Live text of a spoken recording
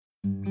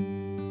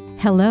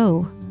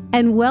Hello,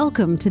 and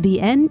welcome to the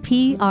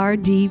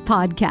NPRD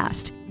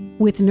podcast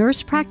with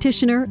nurse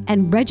practitioner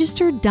and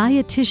registered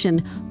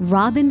dietitian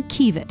Robin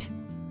Kievit.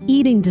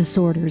 Eating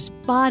disorders,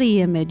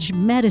 body image,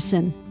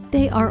 medicine,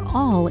 they are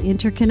all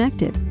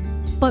interconnected.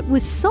 But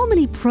with so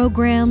many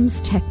programs,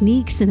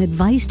 techniques, and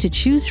advice to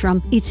choose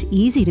from, it's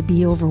easy to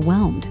be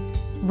overwhelmed.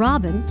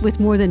 Robin,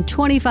 with more than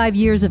 25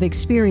 years of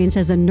experience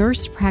as a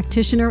nurse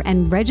practitioner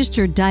and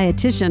registered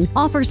dietitian,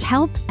 offers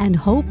help and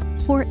hope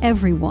for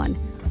everyone,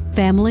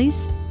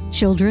 families,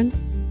 children,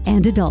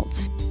 and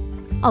adults.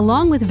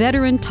 Along with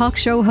veteran talk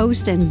show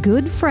host and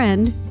good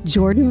friend,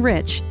 Jordan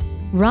Rich,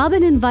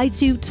 Robin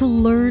invites you to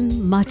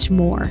learn much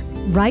more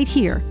right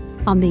here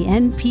on the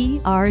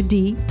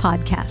NPRD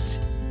podcast.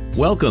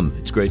 Welcome.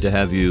 It's great to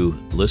have you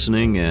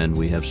listening, and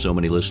we have so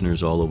many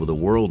listeners all over the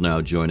world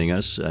now joining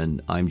us.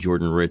 And I'm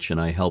Jordan Rich,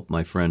 and I help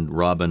my friend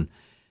Robin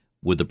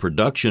with the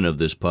production of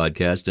this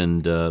podcast.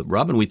 And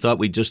Robin, we thought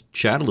we'd just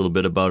chat a little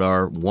bit about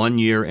our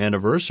 1-year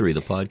anniversary.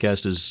 The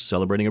podcast is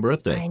celebrating a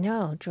birthday. I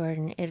know,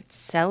 Jordan. It's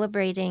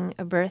celebrating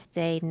a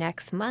birthday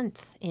next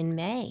month in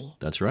May.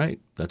 That's right.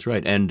 That's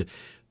right. And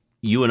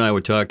you and I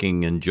were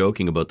talking and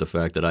joking about the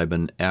fact that I've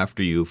been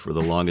after you for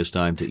the longest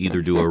time to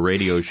either do a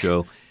radio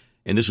show,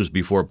 and this was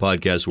before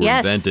podcasts were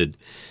invented.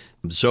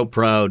 I'm so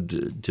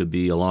proud to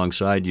be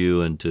alongside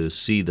you and to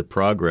see the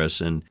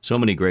progress and so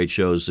many great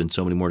shows and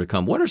so many more to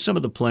come. What are some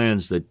of the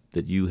plans that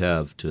you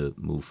have to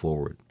move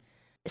forward?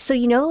 So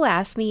you know who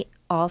asked me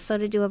also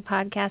to do a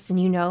podcast,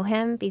 and you know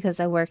him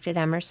because I worked at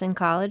Emerson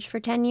College for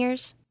 10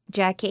 years?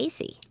 Jack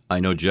Casey. I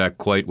know Jack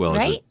quite well.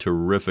 Right? He's a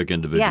terrific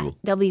individual.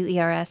 Yeah,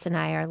 WERS and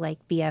I are like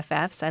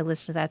BFFs. I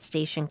listened to that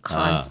station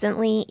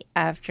constantly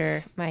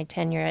after my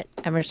tenure at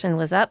Emerson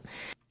was up.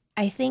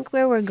 I think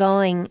where we're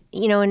going,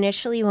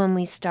 initially when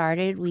we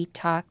started, we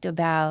talked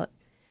about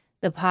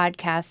the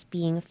podcast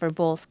being for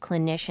both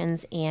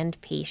clinicians and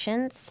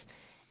patients.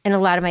 And a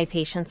lot of my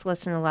patients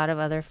listen, a lot of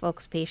other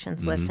folks'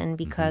 patients listen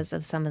because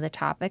of some of the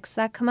topics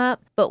that come up.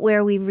 But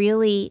where we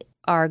really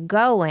are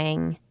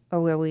going,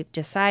 or where we've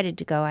decided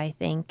to go, I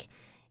think,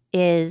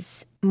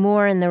 is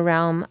more in the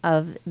realm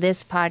of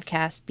this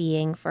podcast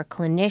being for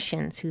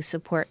clinicians who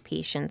support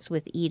patients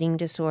with eating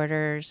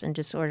disorders and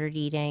disordered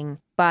eating,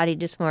 body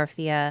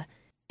dysmorphia,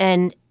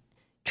 and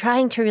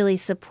trying to really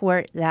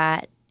support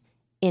that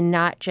in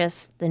not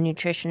just the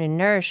nutrition and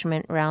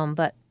nourishment realm,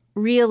 but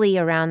really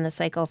around the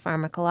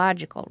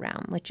psychopharmacological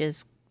realm, which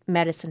is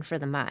medicine for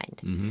the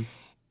mind. Mm-hmm.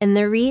 And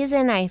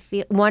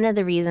one of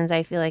the reasons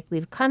I feel like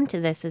we've come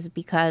to this is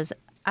because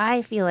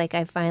I feel like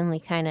I finally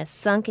kind of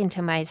sunk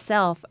into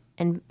myself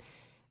and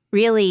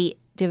really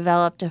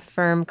developed a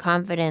firm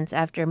confidence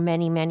after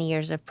many, many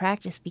years of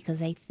practice,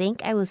 because I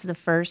think I was the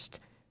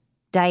first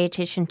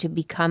dietitian to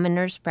become a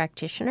nurse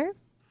practitioner.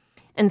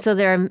 And so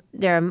there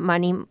are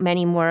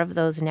many more of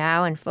those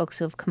now, and folks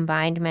who have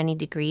combined many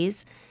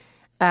degrees.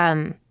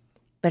 But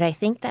I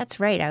think that's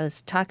right. I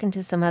was talking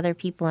to some other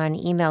people on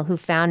email who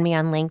found me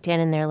on LinkedIn,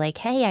 and they're like,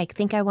 hey, I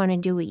think I want to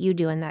do what you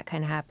do. And that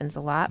kind of happens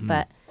a lot.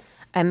 But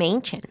I'm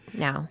ancient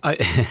now.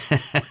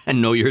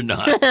 No, you're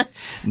not.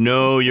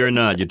 No, you're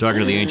not. You're talking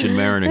to the ancient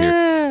mariner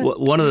here.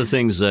 One of the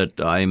things that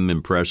I'm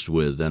impressed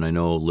with, and I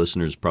know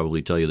listeners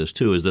probably tell you this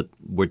too, is that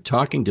we're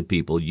talking to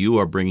people. You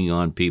are bringing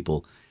on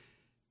people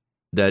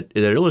that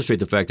illustrate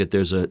the fact that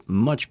there's a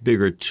much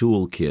bigger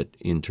toolkit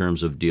in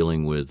terms of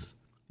dealing with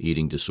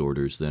eating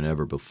disorders than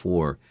ever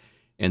before.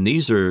 And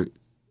these are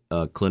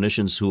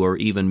clinicians who are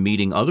even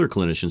meeting other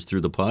clinicians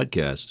through the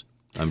podcast,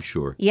 I'm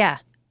sure. Yeah.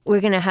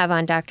 We're going to have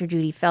on Dr.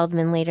 Judy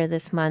Feldman later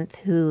this month,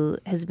 who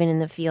has been in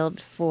the field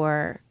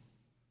for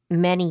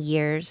many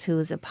years, who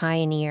is a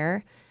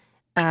pioneer.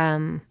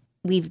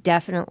 We've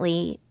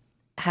definitely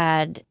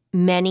had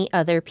many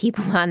other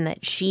people on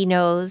that she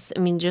knows. I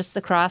mean, just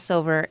the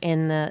crossover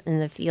in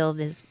the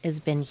field has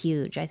been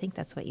huge. I think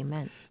that's what you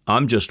meant.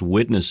 I'm just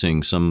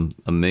witnessing some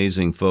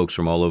amazing folks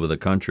from all over the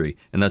country,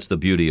 and that's the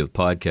beauty of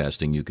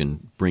podcasting. You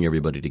can bring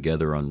everybody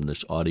together on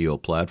this audio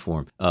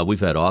platform. We've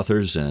had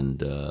authors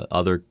and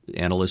other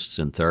analysts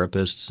and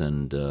therapists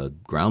and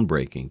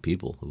groundbreaking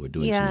people who are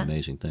doing some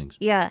amazing things.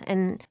 Yeah,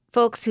 and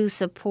folks who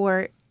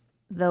support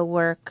the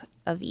work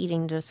of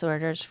eating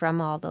disorders from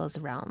all those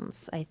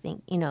realms. I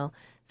think,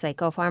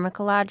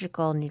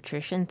 psychopharmacological,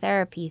 nutrition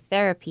therapy,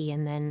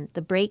 and then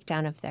the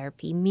breakdown of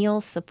therapy,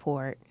 meal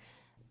support,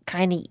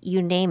 kind of,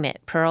 you name it,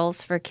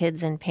 pearls for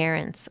kids and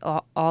parents,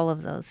 all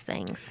of those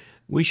things.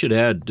 We should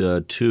add,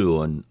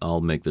 too, and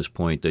I'll make this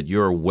point, that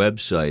your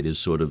website is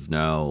sort of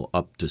now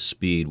up to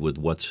speed with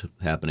what's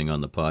happening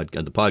on the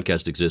podcast. The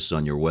podcast exists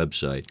on your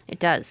website. It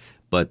does.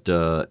 But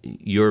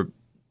you're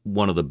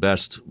one of the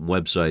best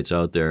websites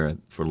out there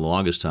for the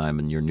longest time,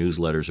 and your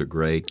newsletters are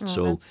great.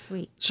 Oh, that's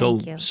sweet.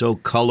 Thank you. So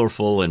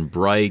colorful and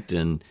bright,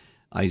 and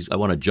I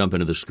want to jump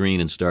into the screen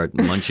and start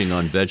munching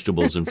on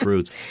vegetables and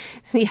fruits.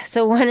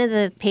 So one of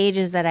the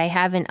pages that I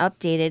haven't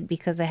updated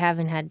because I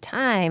haven't had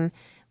time,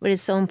 what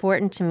is so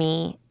important to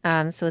me,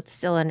 so it's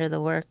still under the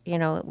work,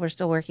 we're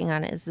still working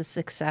on it, is the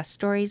success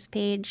stories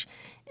page.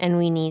 And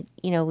we need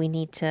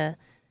to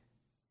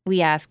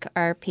we ask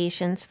our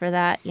patients for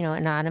that,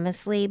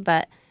 anonymously.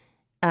 But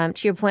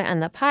to your point on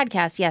the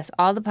podcast, yes,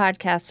 all the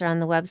podcasts are on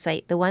the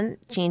website. The one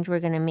change we're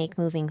going to make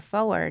moving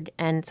forward,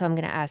 and so I'm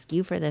going to ask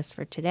you for this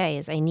for today,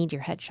 is I need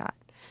your headshot.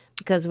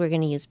 Because we're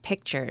going to use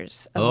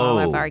pictures of all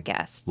of our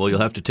guests. Well,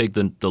 you'll have to take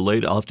the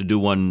late. I'll have to do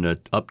one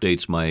that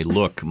updates my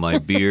look, my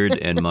beard,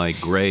 and my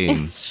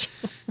graying.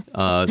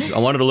 I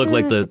wanted to look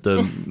like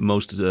the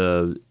most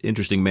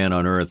interesting man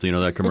on earth.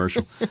 That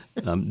commercial.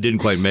 Didn't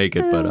quite make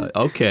it, but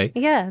okay.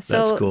 Yeah,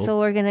 that's cool. So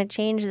we're going to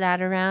change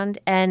that around,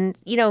 and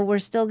we're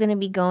still going to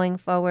be going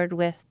forward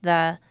with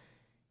the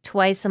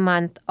twice a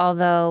month.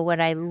 Although what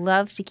I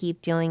love to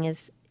keep doing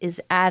is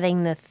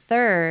adding the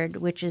third,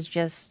 which is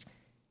just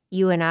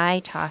you and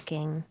I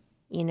talking,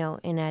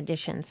 in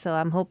addition. So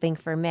I'm hoping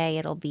for May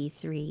it'll be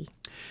three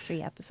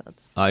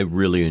episodes. I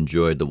really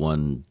enjoyed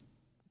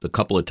the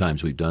couple of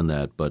times we've done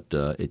that, but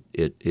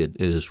it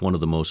is one of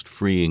the most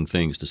freeing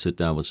things to sit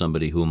down with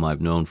somebody whom I've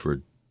known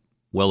for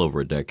well over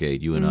a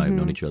decade. You and I have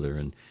known each other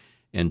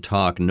and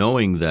talk,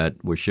 knowing that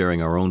we're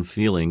sharing our own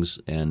feelings,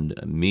 and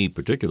me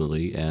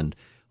particularly, and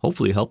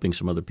hopefully helping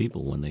some other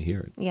people when they hear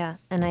it. Yeah,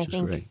 and I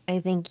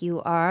think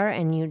you are,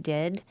 and you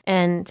did.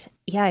 And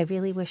yeah, I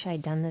really wish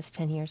I'd done this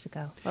 10 years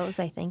ago. What was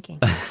I thinking?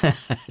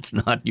 It's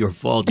not your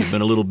fault. You've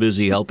been a little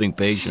busy helping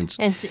patients.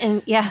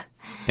 and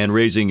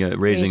raising a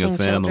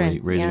family,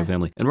 children. a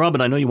family. And Robin,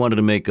 I know you wanted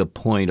to make a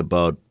point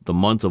about the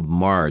month of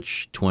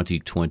March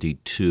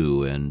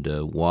 2022 and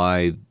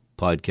why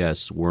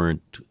podcasts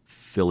weren't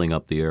filling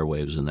up the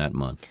airwaves in that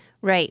month.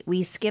 Right.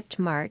 We skipped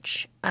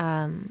March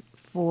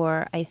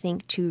for, I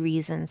think, two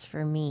reasons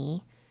for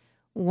me.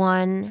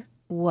 One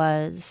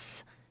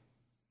was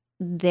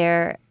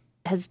there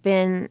have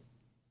been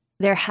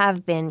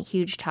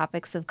huge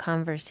topics of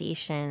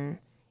conversation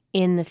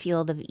in the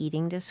field of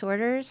eating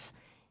disorders,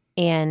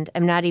 and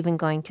I'm not even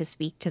going to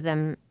speak to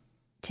them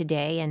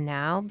today and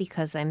now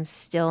because I'm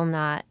still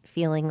not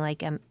feeling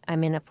like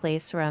I'm in a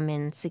place where I'm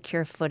in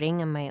secure footing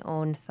in my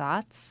own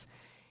thoughts.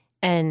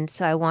 And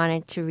so I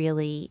wanted to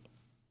really,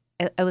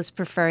 I was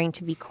preferring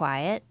to be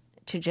quiet,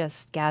 to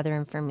just gather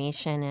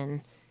information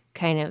and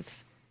kind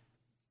of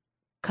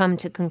come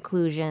to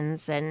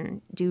conclusions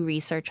and do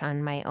research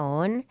on my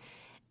own.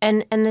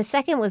 And the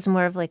second was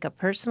more of like a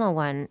personal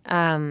one.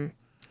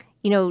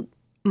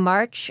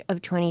 March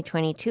of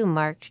 2022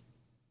 marked,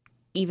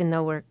 even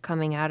though we're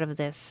coming out of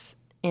this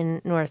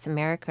in North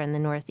America and the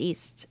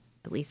Northeast,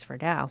 at least for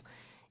now,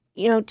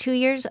 2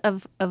 years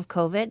of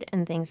COVID,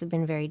 and things have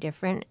been very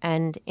different.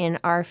 And in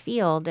our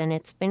field, and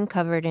it's been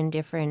covered in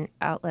different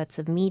outlets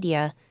of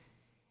media,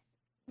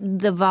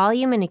 the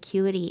volume and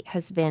acuity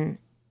has been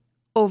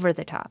over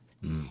the top.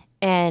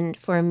 And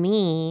for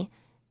me,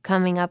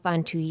 coming up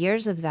on 2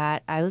 years of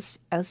that, I was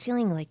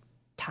feeling like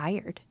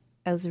tired.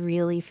 I was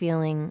really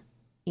feeling,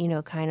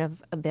 kind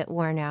of a bit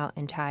worn out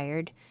and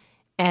tired.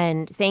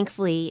 And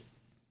thankfully,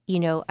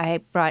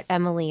 I brought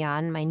Emily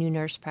on, my new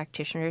nurse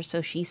practitioner.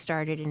 So she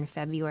started in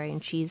February,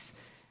 and she's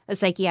a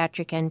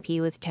psychiatric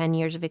NP with 10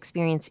 years of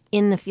experience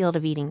in the field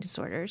of eating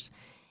disorders.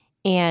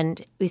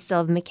 And we still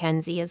have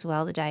Mackenzie as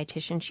well, the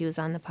dietitian. She was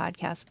on the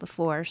podcast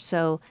before.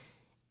 So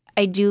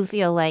I do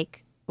feel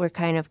like we're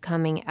kind of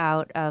coming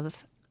out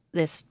of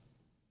this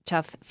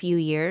tough few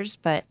years,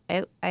 but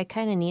I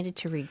kind of needed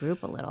to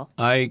regroup a little.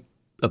 I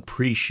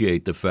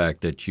appreciate the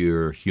fact that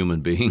you're a human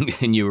being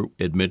and you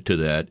admit to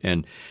that.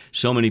 And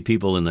so many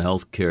people in the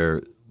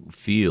healthcare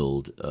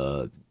field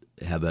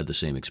have had the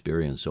same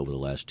experience over the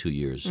last 2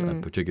 years,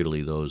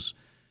 particularly those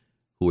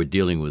who are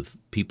dealing with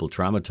people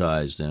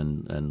traumatized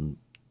and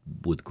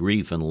with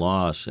grief and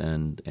loss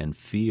and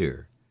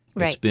fear.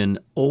 Right. It's been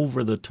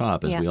over the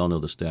top, as we all know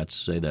the stats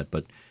say that.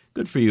 But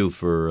good for you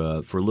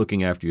for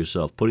looking after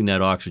yourself, putting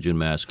that oxygen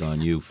mask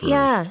on you first.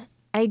 Yeah,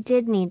 I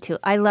did need to.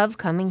 I love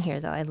coming here,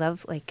 though. I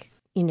love,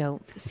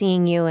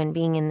 seeing you and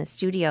being in the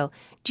studio.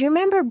 Do you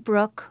remember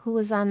Brooke, who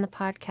was on the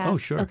podcast? Oh,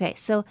 sure. Okay,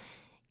 so,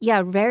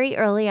 yeah, very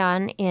early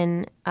on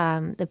in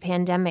the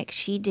pandemic,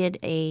 she did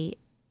a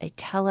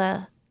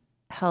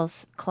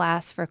telehealth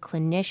class for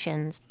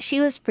clinicians. She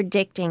was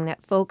predicting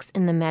that folks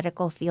in the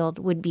medical field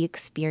would be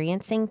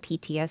experiencing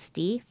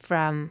PTSD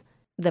from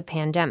the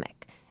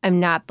pandemic. I'm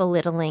not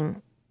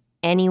belittling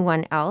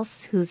anyone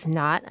else who's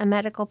not a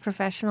medical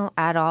professional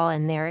at all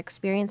in their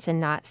experience and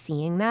not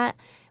seeing that.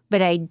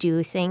 But I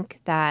do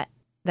think that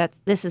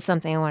this is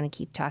something I want to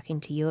keep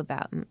talking to you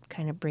about and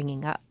kind of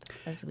bringing up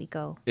as we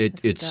go.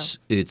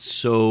 It's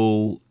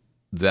so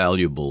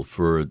valuable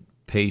for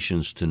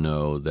patients to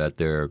know that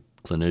their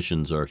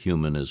clinicians are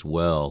human as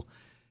well,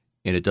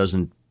 and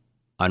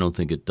I don't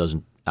think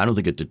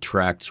it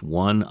detracts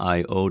one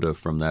iota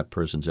from that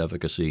person's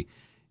efficacy.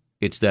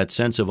 It's that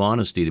sense of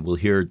honesty that we'll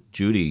hear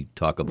Judy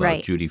talk about,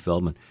 right. Judy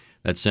Feldman,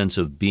 that sense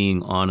of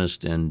being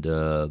honest and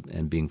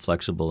being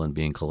flexible and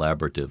being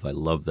collaborative. I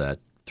love that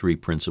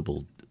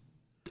three-principled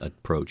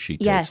approach she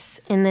takes.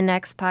 Yes. In the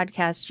next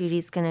podcast,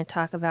 Judy's going to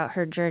talk about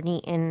her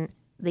journey in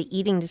the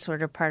eating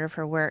disorder part of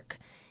her work.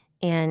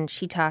 And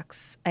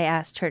I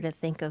asked her to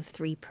think of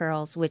 3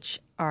 pearls,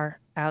 which are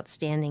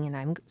outstanding, and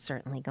I'm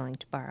certainly going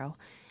to borrow.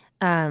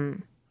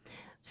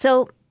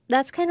 So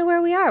that's kind of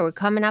where we are. We're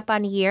coming up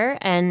on a year,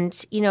 and,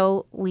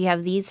 we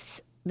have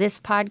this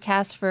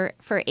podcast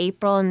for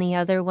April, and the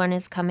other one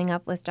is coming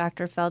up with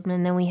Dr.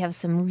 Feldman. Then we have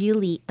some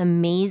really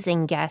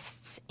amazing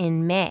guests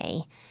in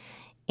May,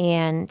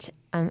 and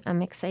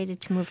I'm excited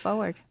to move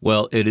forward.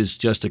 Well, it is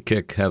just a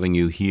kick having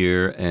you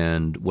here,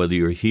 and whether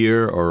you're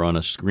here or on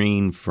a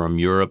screen from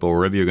Europe or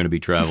wherever you're going to be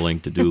traveling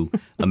to do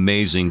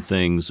amazing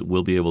things,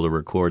 we'll be able to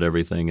record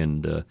everything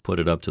and put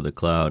it up to the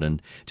cloud.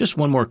 And just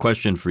one more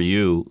question for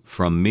you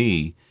from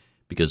me,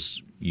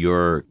 because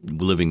you're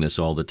living this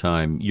all the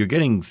time. You're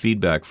getting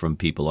feedback from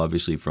people,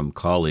 obviously from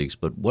colleagues,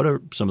 but what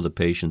are some of the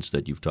patients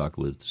that you've talked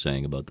with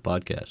saying about the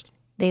podcast?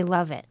 They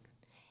love it.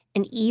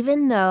 And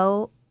even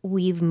though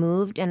we've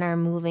moved and are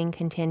moving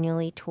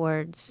continually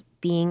towards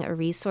being a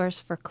resource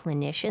for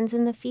clinicians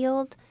in the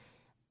field,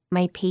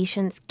 my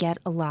patients get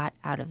a lot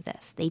out of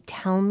this. They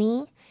tell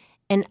me,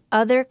 and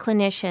other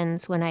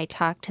clinicians, when I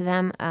talk to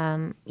them,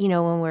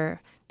 when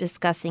we're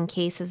discussing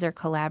cases or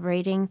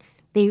collaborating,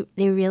 they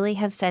really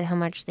have said how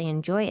much they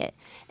enjoy it.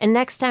 And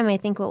next time, I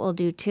think what we'll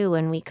do, too,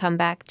 when we come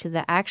back to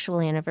the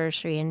actual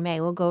anniversary in May,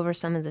 we'll go over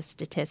some of the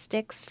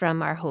statistics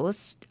from our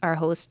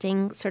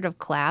hosting sort of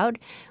cloud,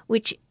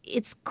 which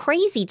it's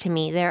crazy to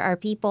me. There are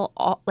people,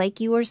 like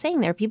you were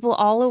saying, there are people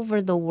all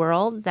over the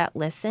world that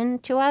listen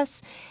to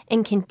us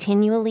and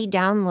continually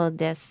download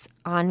this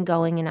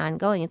ongoing.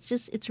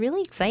 It's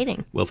really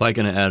exciting. Well, if I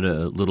can add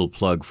a little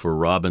plug for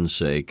Robin's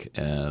sake,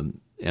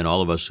 and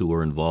all of us who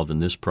are involved in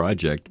this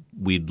project,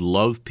 we'd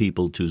love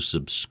people to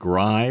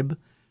subscribe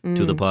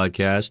to the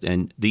podcast.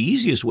 And the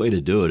easiest way to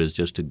do it is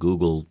just to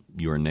Google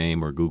your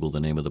name or Google the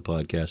name of the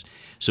podcast.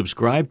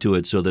 Subscribe to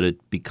it so that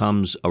it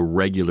becomes a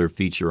regular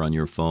feature on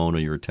your phone or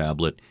your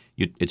tablet.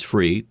 It's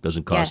free,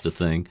 doesn't cost a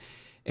thing.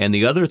 And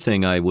the other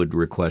thing I would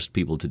request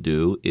people to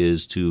do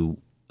is to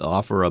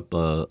offer up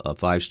a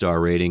 5-star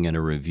rating and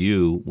a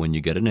review when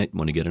you get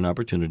an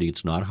opportunity.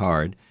 It's not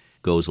hard.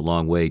 Goes a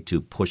long way to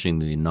pushing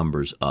the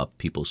numbers up.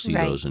 People see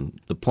those.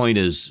 And the point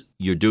is,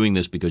 you're doing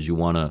this because you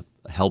want to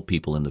help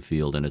people in the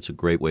field, and it's a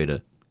great way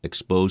to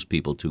expose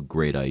people to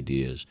great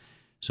ideas.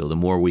 So the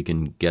more we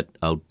can get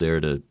out there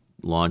to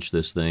launch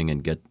this thing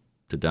and get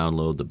to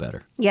download, the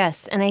better.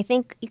 Yes, and I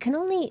think you can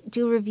only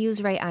do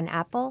reviews right on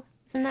Apple.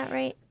 Isn't that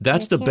right?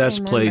 That's the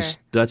best place.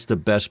 That's the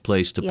best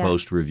place to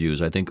post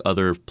reviews. I think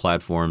other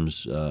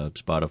platforms,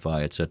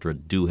 Spotify, et cetera,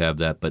 do have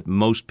that, but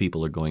most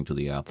people are going to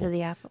the Apple.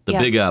 The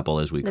Big Apple,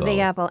 as we call it. The Big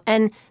Apple.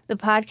 And the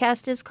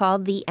podcast is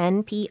called the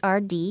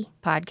NPRD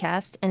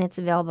podcast, and it's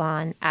available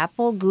on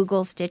Apple,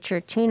 Google, Stitcher,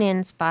 TuneIn,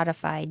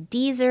 Spotify,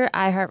 Deezer,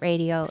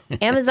 iHeartRadio,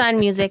 Amazon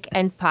Music,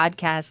 and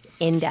Podcast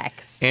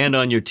Index. And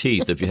on your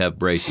teeth if you have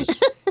braces.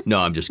 No,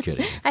 I'm just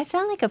kidding. I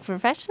sound like a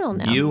professional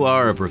now. You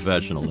are a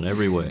professional in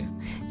every way.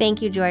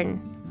 Thank you,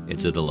 Jordan.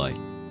 It's a delight.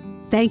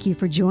 Thank you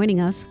for joining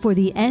us for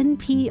the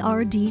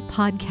NPRD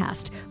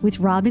podcast with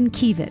Robin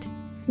Kievit.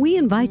 We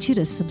invite you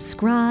to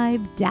subscribe,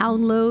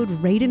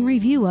 download, rate, and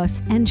review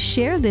us, and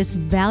share this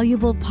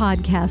valuable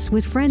podcast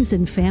with friends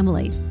and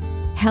family.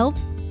 Help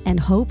and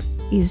hope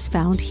is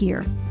found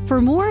here.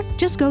 For more,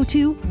 just go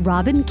to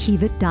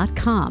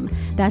robinkievit.com.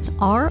 That's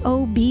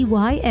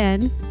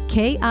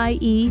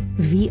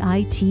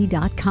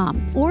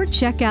ROBYNKIEVIT.com. Or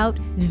check out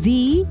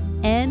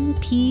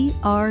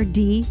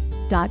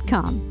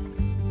thenprd.com.